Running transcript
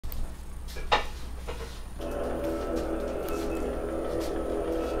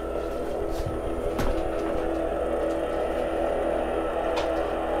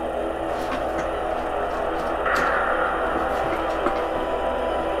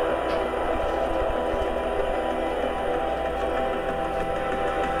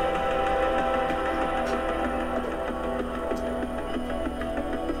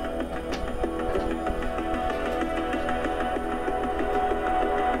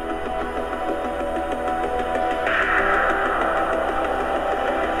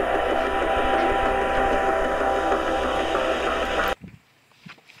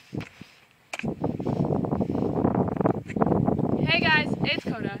Hey guys, it's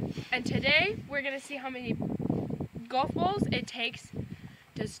Coda, and today we're going to see how many golf balls it takes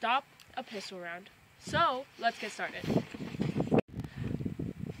to stop a pistol round. So, let's get started.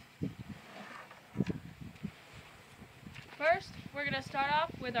 First, we're going to start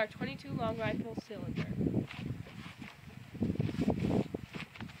off with our .22 long rifle cylinder.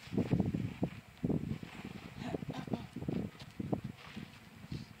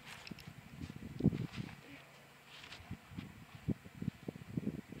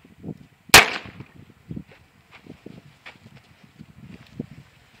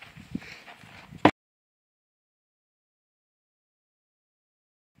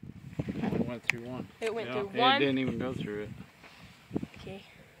 It went through one. It went through It one. didn't even go through it. Okay.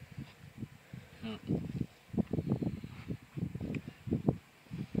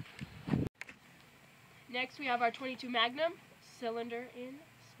 Next, we have our .22 Magnum cylinder in.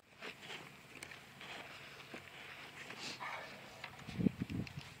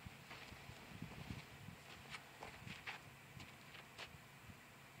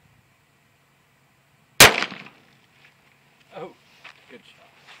 Oh, good shot.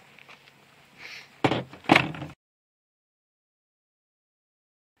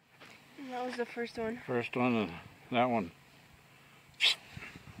 That was the first one. First one, and that one.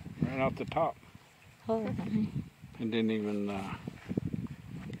 Right off the top. Oh. It didn't even,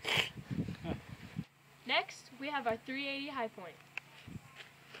 Next, we have our .380 High Point.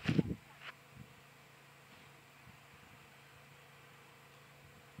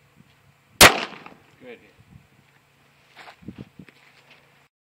 Good.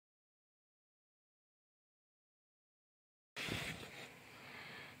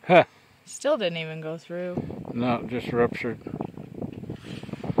 Huh. Still didn't even go through. No, just ruptured.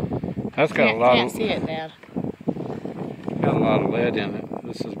 That's got a lot Can't of see it, Dad. got a lot of lead in it.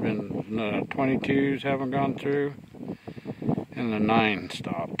 This has been 22s haven't gone through, and the 9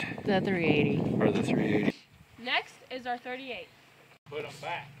 stopped, The 380. or the 380. Next is our .38. Put them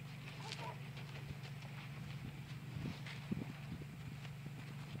back.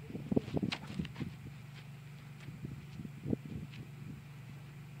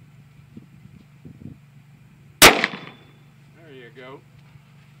 There you go.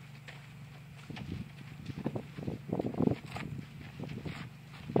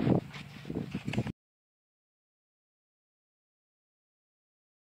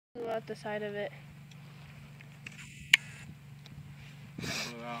 Out the side of it.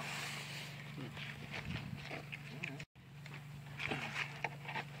 Well,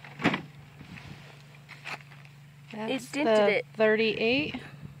 That's dented the it. 38.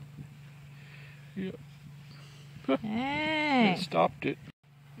 Yep. Dang. it stopped it.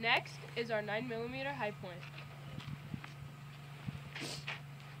 Next is our 9mm High Point.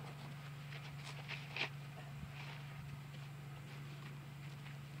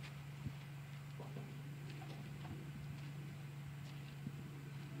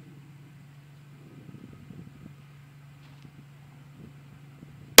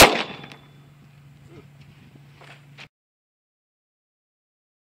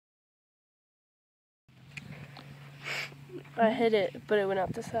 I hit it, but it went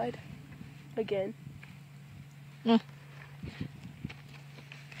out the side again.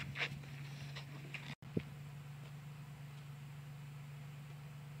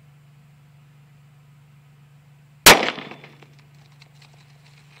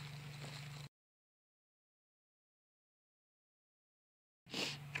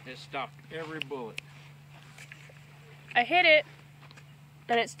 It stopped every bullet. I hit it,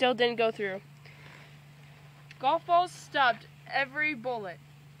 and it still didn't go through. Golf balls stopped every bullet.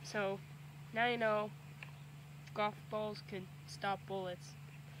 So now you know golf balls can stop bullets.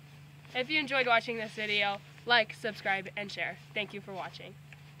 If you enjoyed watching this video, like, subscribe, and share. Thank you for watching.